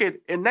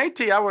in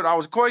 19, I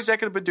was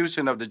co-executive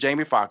producer of the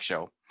Jamie Foxx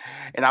Show.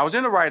 And I was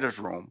in the writer's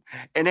room,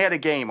 and they had a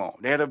game on.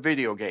 They had a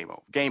video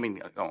gaming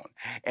on.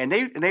 And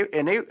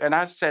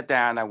I sat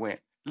down. And I went,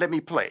 "Let me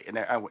play." And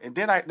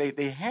then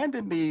they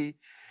handed me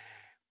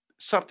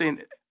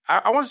something.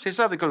 I want to say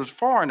something because it was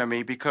foreign to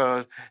me,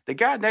 because the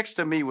guy next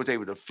to me was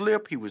able to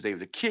flip, he was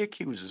able to kick,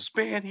 he was able to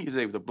spin, he was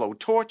able to blow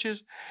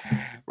torches.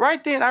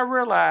 Right then, I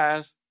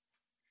realized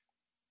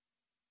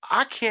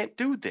I can't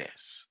do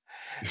this.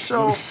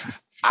 So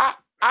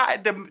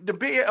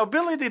the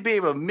ability to be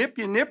able to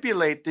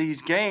manipulate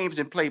these games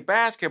and play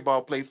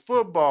basketball, play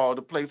football,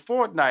 to play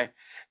Fortnite.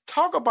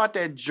 Talk about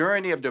that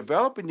journey of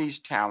developing these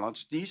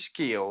talents, these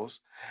skills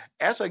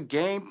as a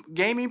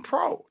gaming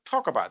pro.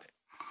 Talk about it.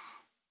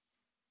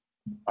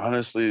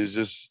 Honestly, it's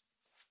just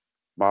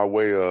my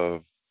way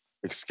of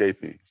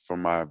escaping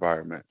from my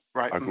environment.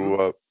 Right. I grew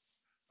up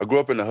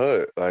in the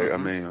hood. Like, I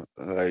mean,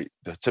 like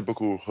the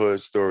typical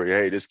hood story.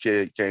 Hey, this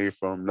kid came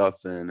from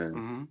nothing,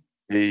 and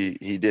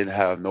he didn't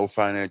have no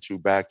financial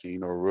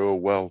backing or real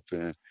wealth,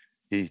 and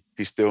he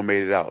still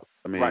made it out.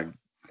 I mean,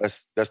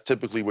 that's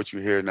typically what you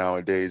hear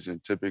nowadays,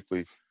 and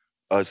typically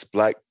us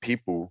Black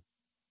people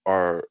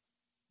are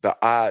the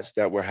odds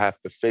that we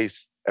have to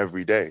face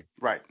every day.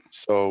 Right.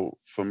 So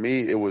for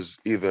me, it was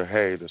either,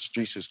 hey, the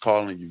streets is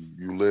calling you.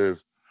 You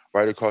live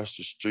right across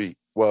the street.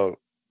 Well,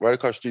 right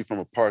across the street from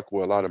a park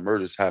where a lot of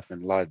murders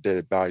happen, a lot of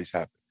dead bodies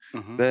happen.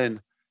 Then,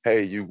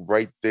 hey, you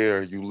right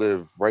there, you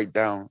live right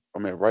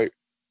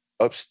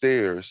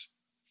upstairs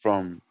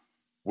from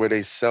where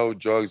they sell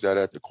drugs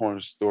at the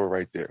corner store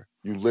right there.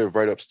 You live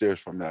right upstairs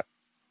from that.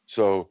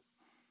 So,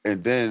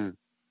 and then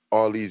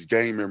all these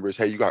gang members,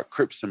 hey, you got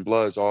Crips and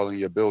Bloods all in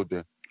your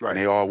building. Right. And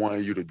they all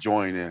wanted you to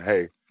join in.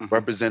 Hey,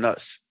 represent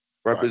us.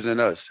 Represent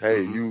us.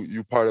 Hey,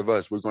 you part of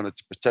us. We're going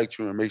to protect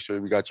you and make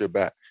sure we got your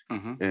back.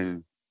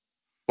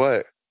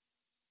 But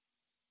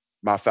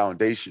my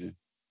foundation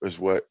is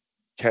what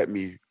kept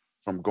me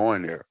from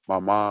going there. My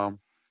mom,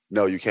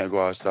 no, you can't go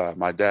outside.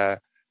 My dad,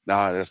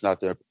 nah, that's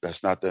not the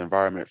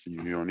environment for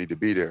you. You don't need to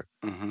be there.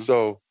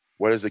 So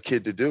what is a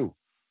kid to do?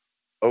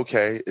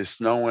 Okay, it's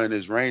snowing,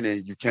 it's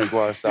raining. You can't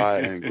go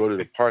outside and go to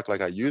the park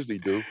like I usually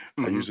do.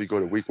 I usually go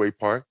to Weequahic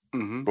Park,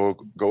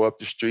 go up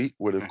the street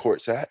where the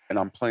court's at, and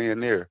I'm playing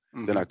there.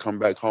 Then I come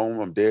back home,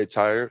 I'm dead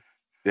tired.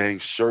 Dang,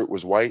 shirt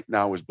was white,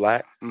 now it's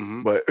black.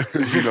 But,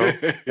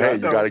 hey,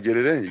 you got to get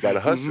it in. You got to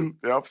hustle.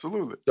 Yeah,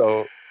 absolutely.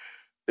 So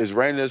it's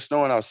raining and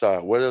snowing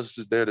outside. What else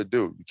is there to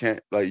do? You can't,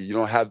 you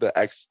don't have the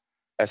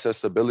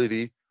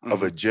accessibility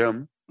of a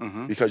gym.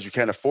 Because you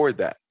can't afford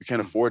that. You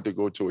can't afford to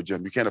go to a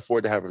gym. You can't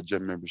afford to have a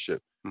gym membership.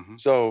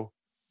 So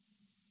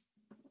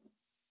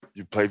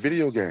you play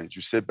video games.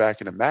 You sit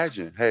back and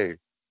imagine, hey,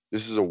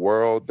 this is a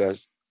world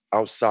that's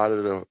outside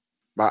of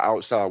my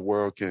outside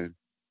world can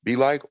be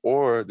like,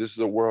 or this is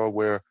a world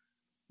where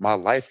my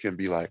life can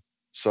be like.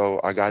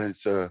 So I got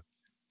into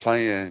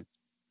playing.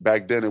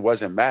 Back then it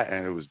wasn't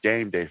Madden, it was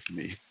game day for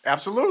me.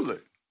 Absolutely.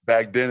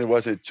 Back then it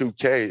wasn't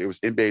 2K, it was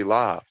NBA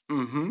Live.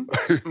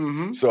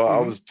 So I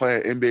was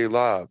playing NBA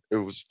Live. It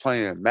was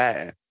playing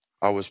Madden.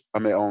 I was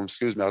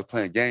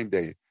playing Game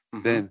Day.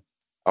 Then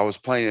I was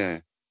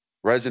playing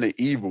Resident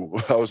Evil.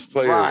 I was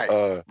playing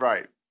I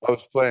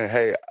was playing,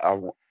 hey,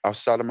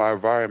 outside of my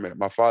environment.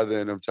 My father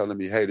and them telling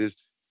me, hey,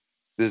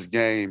 this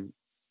game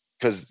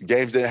because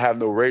games didn't have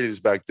no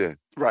ratings back then.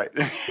 Right.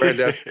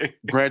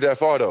 Grand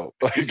Theft Auto.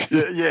 Like,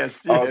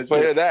 yes. I was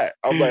playing that.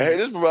 I'm like, hey,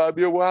 this reminds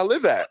me of where I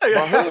live at.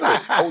 My hood.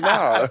 Oh,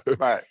 nah.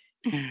 Right.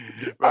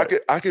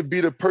 I could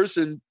be the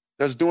person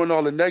that's doing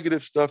all the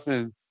negative stuff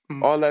and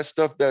all that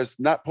stuff that's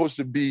not supposed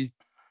to be,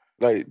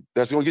 like,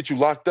 that's going to get you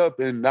locked up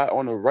and not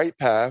on the right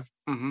path.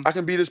 I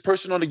can be this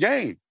person on the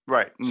game.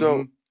 Right.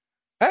 So,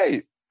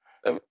 hey,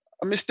 I'm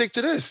going to stick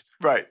to this.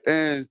 Right.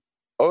 And,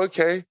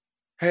 okay,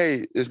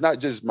 hey, it's not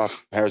just my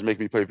parents make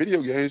me play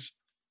video games.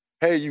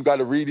 Hey, you got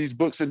to read these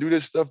books and do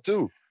this stuff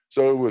too.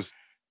 So it was,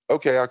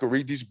 okay, I could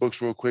read these books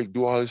real quick,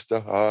 do all this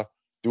stuff,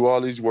 do all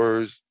these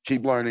words,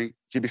 keep learning,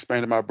 keep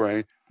expanding my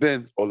brain.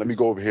 Then, let me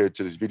go over here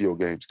to this video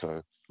games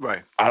because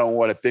I don't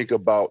want to think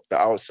about the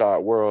outside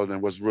world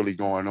and what's really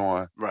going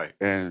on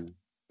and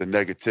the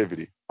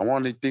negativity. I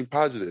want to think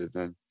positive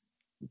and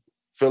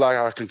feel like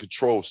I can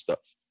control stuff.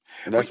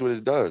 And that's what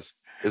it does.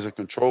 It's a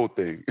control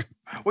thing.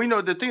 Well, you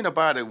know, the thing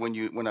about it,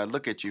 when I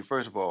look at you,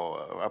 first of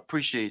all, I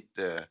appreciate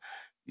the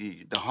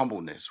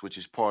humbleness, which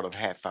is part of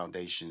Hat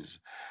Foundation's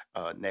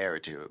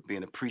narrative,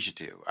 being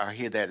appreciative. I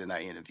hear that in our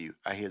interview.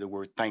 I hear the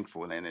word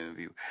thankful in that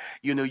interview.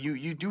 You know,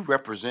 you do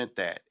represent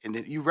that, and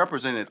you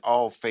represented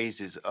all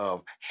phases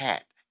of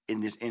Hat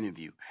in this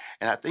interview.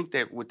 And I think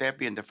that with that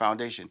being the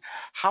foundation,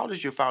 how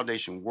does your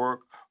foundation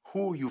work?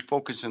 Who are you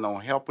focusing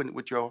on helping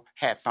with your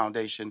Hat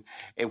Foundation,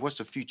 and what's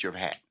the future of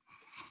Hat?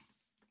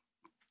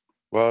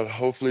 Well,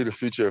 hopefully the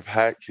future of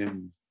Hat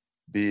can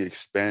be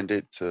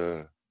expanded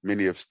to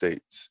many of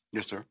states.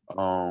 Yes, sir.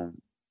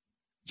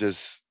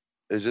 It's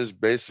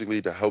just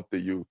basically to help the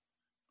youth.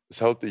 It's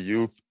help the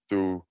youth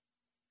through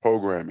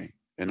programming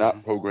and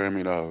not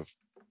programming of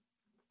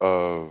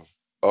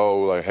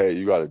like, hey,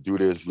 you got to do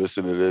this,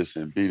 listen to this,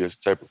 and be this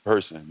type of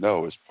person.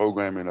 No, it's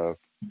programming of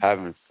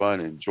having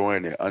fun,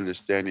 enjoying it,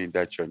 understanding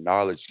that your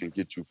knowledge can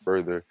get you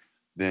further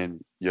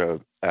than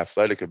your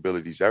athletic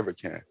abilities ever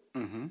can.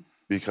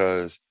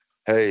 Because,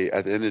 hey,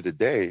 at the end of the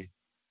day,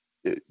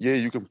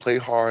 you can play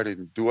hard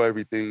and do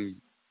everything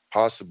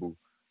possible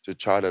to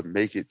try to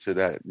make it to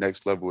that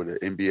next level of the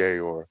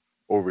NBA or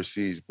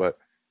overseas, but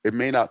it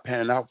may not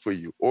pan out for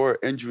you, or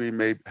injury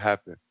may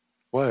happen.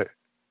 But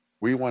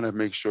we want to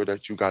make sure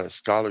that you got a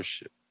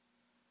scholarship,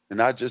 and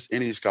not just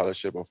any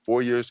scholarship, a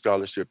 4-year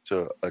scholarship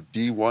to a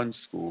D1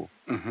 school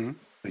to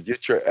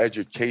get your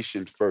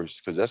education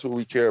first, because that's what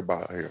we care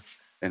about here.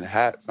 And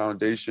Hat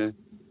Foundation,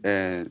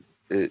 and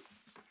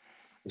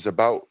it's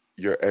about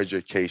your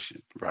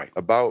education,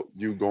 about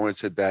you going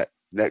to that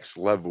next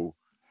level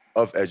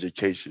of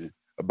education,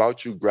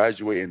 about you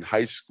graduating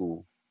high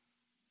school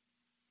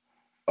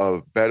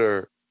a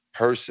better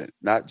person,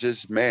 not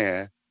just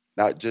man,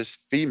 not just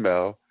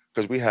female,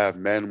 because we have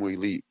men who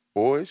elite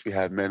boys, we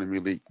have men who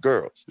elite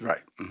girls.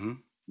 Right.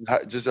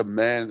 Not just a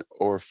man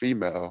or a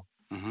female,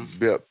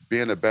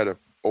 being a better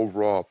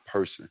overall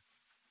person.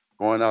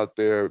 Going out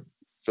there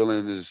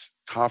feeling as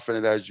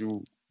confident as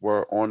you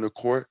were on the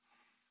court,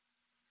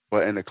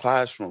 but in the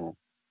classroom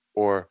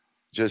or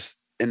just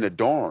in the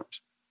dorms.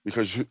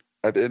 Because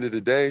at the end of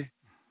the day,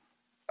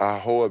 our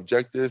whole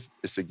objective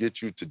is to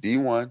get you to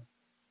D1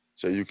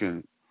 so you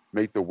can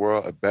make the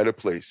world a better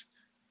place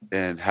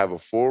and have a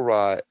full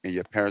ride, and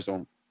your parents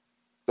don't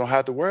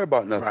have to worry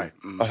about nothing.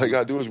 All they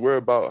gotta do is worry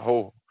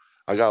about,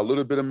 I got a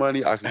little bit of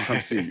money, I can come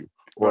see you.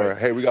 Or,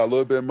 hey, we got a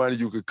little bit of money,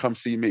 you could come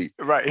see me.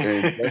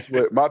 And that's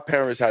what my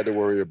parents had to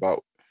worry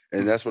about.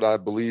 And that's what I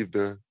believe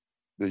the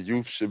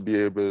youth should be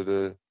able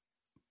to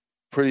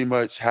pretty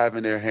much have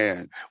in their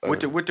hands.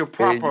 With the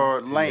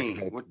proper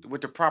lane,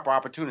 with the proper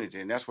opportunity.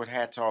 And that's what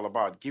Hat's all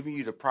about, giving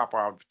you the proper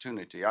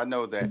opportunity. I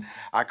know that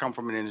I come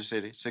from an inner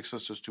city, 6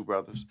 sisters, 2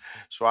 brothers.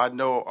 So I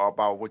know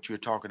about what you're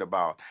talking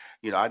about.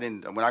 You know,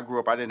 when I grew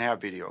up, I didn't have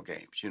video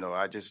games. You know,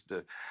 I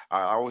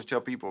always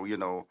tell people, you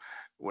know,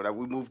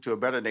 we moved to a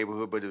better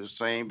neighborhood, but it was the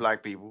same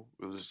black people.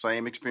 It was the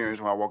same experience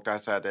when I walked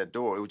outside that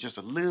door. It was just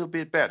a little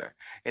bit better.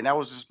 And that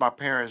was just my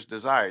parents'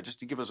 desire, just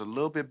to give us a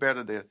little bit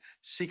better, to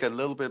seek a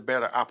little bit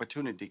better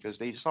opportunity, because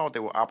they saw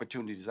there were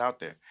opportunities out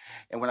there.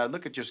 And when I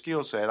look at your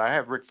skill set, I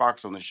have Rick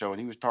Fox on the show,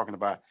 and he was talking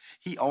about,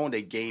 he owned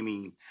a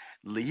gaming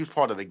league. He was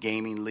part of a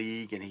gaming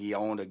league, and he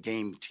owned a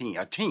team.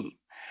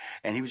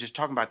 And he was just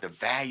talking about the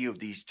value of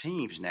these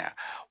teams now.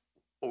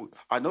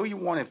 I know you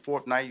won in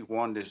Fortnite, you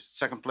won this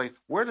second place.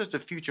 Where does the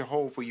future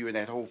hold for you in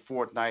that whole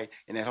Fortnite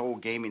and that whole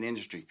gaming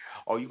industry?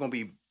 Are you going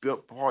to be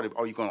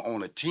are you going to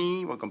own a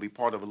team? Are you going to be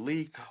part of a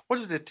league? What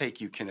does it take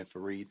you, Kenneth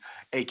Fareed,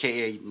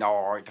 a.k.a.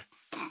 Nard?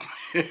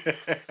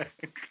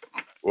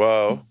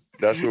 Well,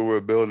 that's what we're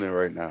building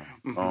right now.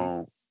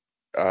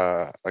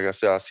 Like I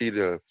said, I see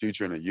the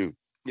future in the youth.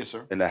 Yes,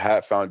 sir. And the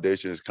Hat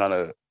Foundation is kind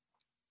of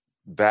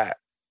that.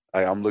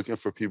 I'm looking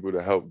for people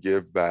to help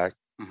give back,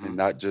 and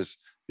not just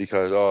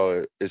because,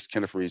 it's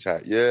Kenneth Fareed's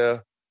hat. Yeah,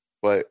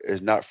 but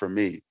it's not for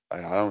me.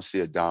 I don't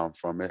see a dime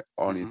from it.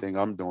 Only thing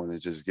I'm doing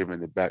is just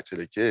giving it back to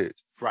the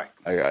kids. Right.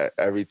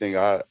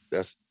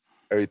 That's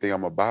everything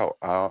I'm about.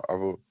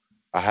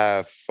 I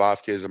have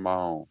 5 kids of my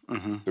own,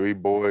 3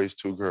 boys,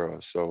 2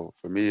 girls. So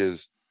for me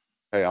is,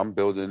 hey, I'm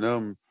building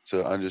them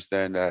to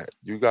understand that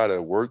you got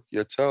to work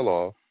your tail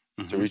off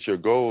to reach your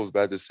goals,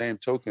 but at the same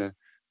token,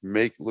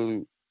 make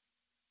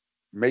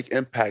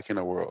impact in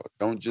the world.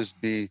 Don't just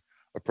be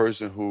a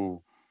person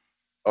who,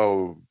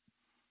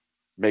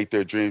 make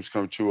their dreams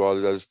come true, all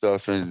this other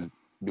stuff, and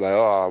be like,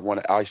 I want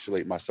to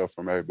isolate myself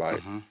from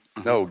everybody.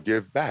 No,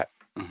 give back.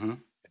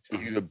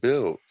 Continue to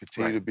build.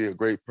 Continue to be a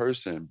great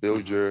person.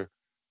 Build your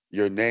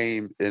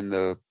name in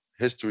the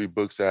history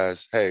books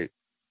as, hey,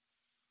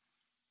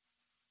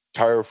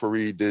 Tyra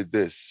Fareed did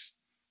this.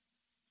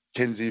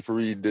 Kenzie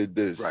Fareed did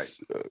this. Right.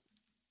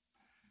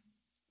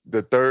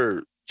 The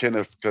third,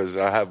 Kenneth, because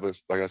I have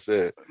like I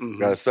said,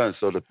 got a son.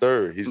 So the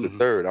third, he's the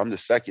third. I'm the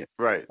second.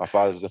 Right. My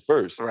father's the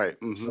first. Right.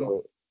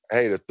 So,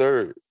 hey, the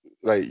third,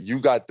 like, you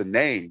got the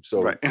name.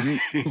 So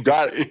you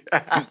got it.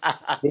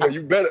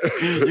 You better.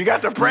 You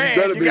got the brand.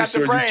 You better you got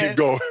sure the brand. You keep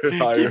going.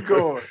 Keep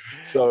going.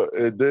 So,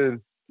 and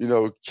then,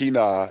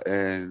 Kina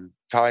and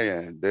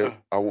Cayenne,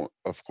 I want,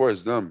 of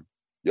course, them.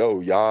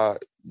 Yo, y'all,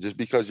 just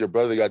because your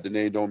brother got the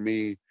name don't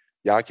mean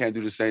y'all can't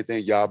do the same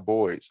thing. Y'all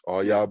boys,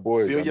 all y'all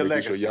boys. Build your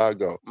making legacy. sure y'all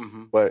go.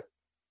 But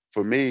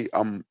for me,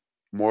 I'm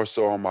more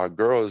so on my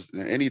girls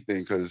than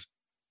anything, because,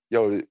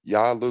 yo,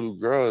 y'all little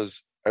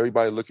girls,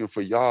 everybody looking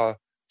for y'all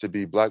to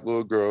be Black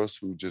little girls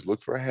who just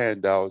look for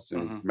handouts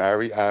and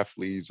marry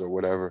athletes or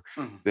whatever.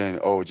 Then,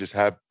 just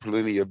have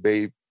plenty of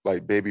baby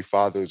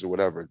fathers or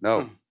whatever.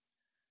 No,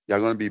 y'all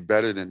gonna be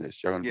better than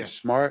this. Y'all gonna be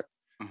smart,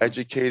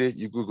 educated.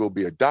 You could go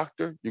be a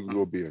doctor. You can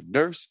go be a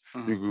nurse.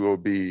 You could go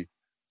be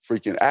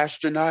freaking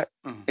astronaut,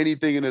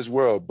 anything in this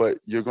world, but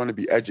you're going to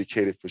be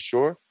educated for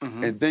sure.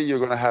 And then you're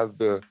going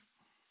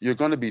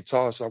to be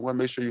tall. So I want to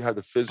make sure you have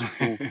the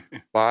physical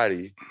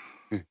body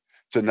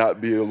to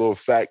not be a little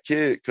fat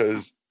kid.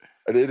 Because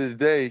at the end of the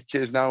day,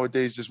 kids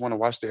nowadays just want to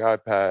watch their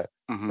iPad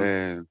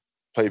and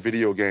play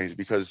video games,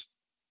 because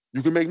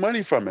you can make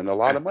money from it, a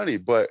lot of money.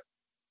 But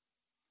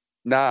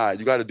nah,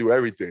 you got to do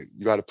everything.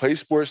 You got to play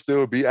sports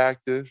still, be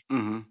active,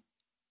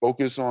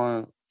 focus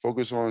on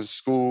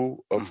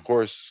school. Of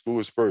course, school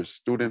is first.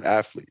 Student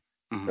athlete.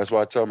 That's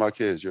why I tell my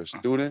kids, you're a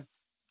student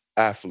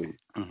athlete.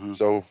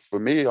 So for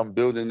me, I'm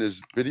building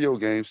this video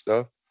game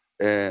stuff,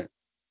 and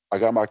I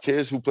got my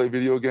kids who play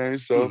video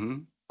games. So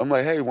I'm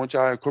like, hey, why don't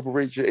y'all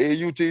incorporate your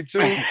AAU team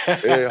too?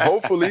 And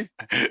hopefully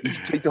you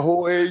can take the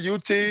whole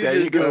AAU team. There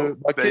you go.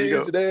 My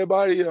kids and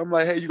everybody. I'm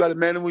like, hey, you got a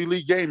man in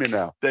elite gaming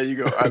now. There you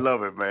go. I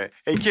love it, man.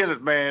 Hey,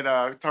 Kenneth, man,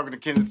 talking to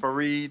Kenneth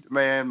Fareed,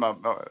 man,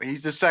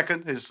 he's the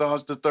second. His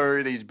son's the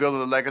third. He's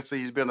building a legacy.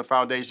 He's building a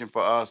foundation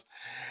for us.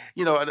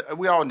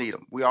 We all need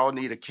him. We all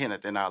need a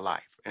Kenneth in our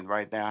life. And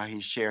right now, he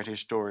shared his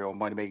story on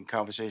Money Making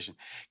Conversation.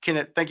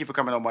 Kenneth, thank you for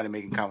coming on Money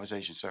Making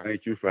Conversation, sir.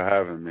 Thank you for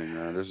having me,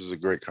 man. This is a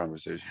great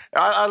conversation.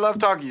 I love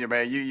talking to you,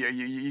 man.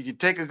 You can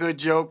take a good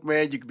joke,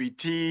 man. You can be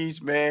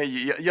teased, man.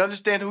 You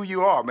understand who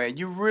you are, man.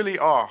 You really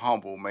are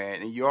humble,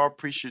 man. And you are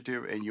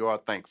appreciative and you are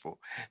thankful.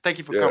 Thank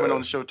you for coming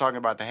on the show talking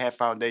about the Hat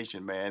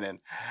Foundation, man. And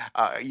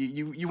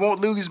you won't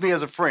lose me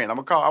as a friend.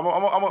 I'm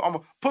gonna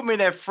put me in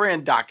that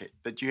friend docket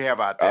that you have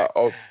out there.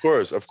 Of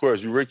course.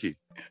 You Ricky.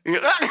 I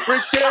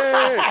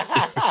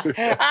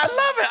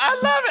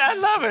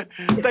love it.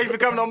 Thank you for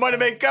coming on Money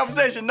Making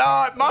Conversation.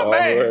 Man.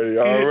 Already.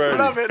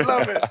 Love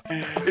it.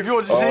 If you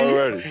want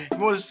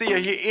to see or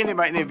hear any of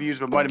my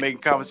interviews with Money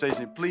Making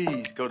Conversation,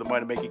 please go to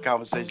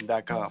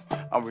moneymakingconversation.com.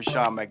 I'm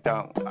Rushion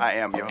McDonald. I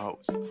am your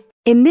host.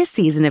 In this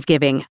season of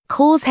giving,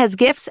 Kohl's has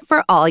gifts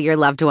for all your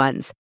loved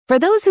ones. For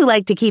those who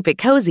like to keep it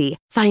cozy,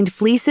 find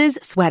fleeces,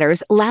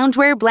 sweaters,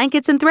 loungewear,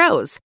 blankets, and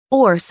throws.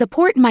 Or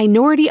support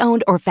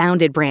minority-owned or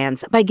founded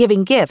brands by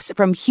giving gifts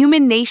from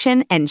Human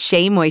Nation and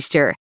Shea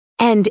Moisture.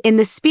 And in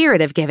the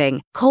spirit of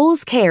giving,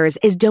 Kohl's Cares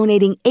is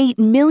donating $8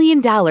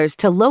 million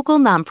to local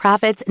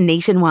nonprofits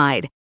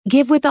nationwide.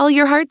 Give with all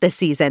your heart this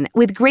season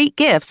with great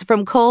gifts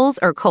from Kohl's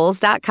or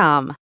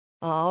Kohls.com.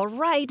 All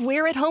right,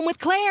 we're at home with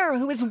Claire,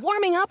 who is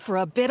warming up for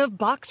a bit of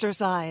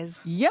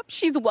boxercise. Yep,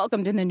 she's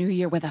welcomed in the new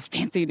year with a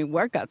fancy new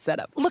workout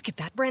setup. Look at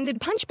that branded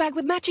punch bag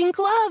with matching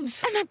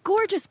gloves. And that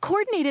gorgeous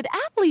coordinated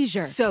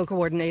athleisure. So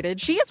coordinated.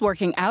 She is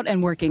working out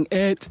and working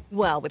it.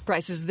 Well, with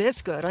prices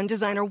this good on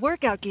designer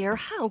workout gear,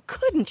 how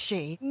couldn't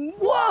she?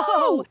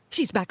 Whoa!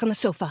 She's back on the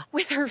sofa.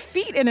 With her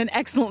feet in an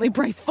excellently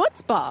priced foot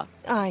spa.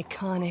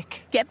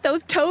 Iconic. Get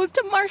those toes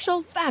to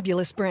Marshall's.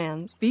 Fabulous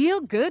brands.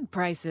 Feel good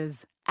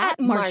prices at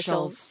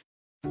Marshall's.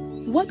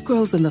 What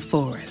grows in the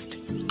forest?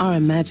 Our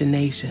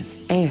imagination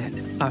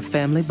and our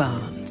family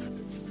bonds.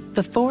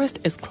 The forest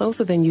is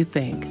closer than you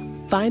think.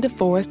 Find a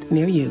forest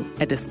near you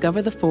at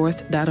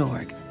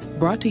discovertheforest.org.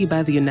 Brought to you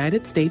by the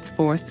United States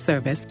Forest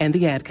Service and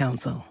the Ad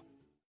Council.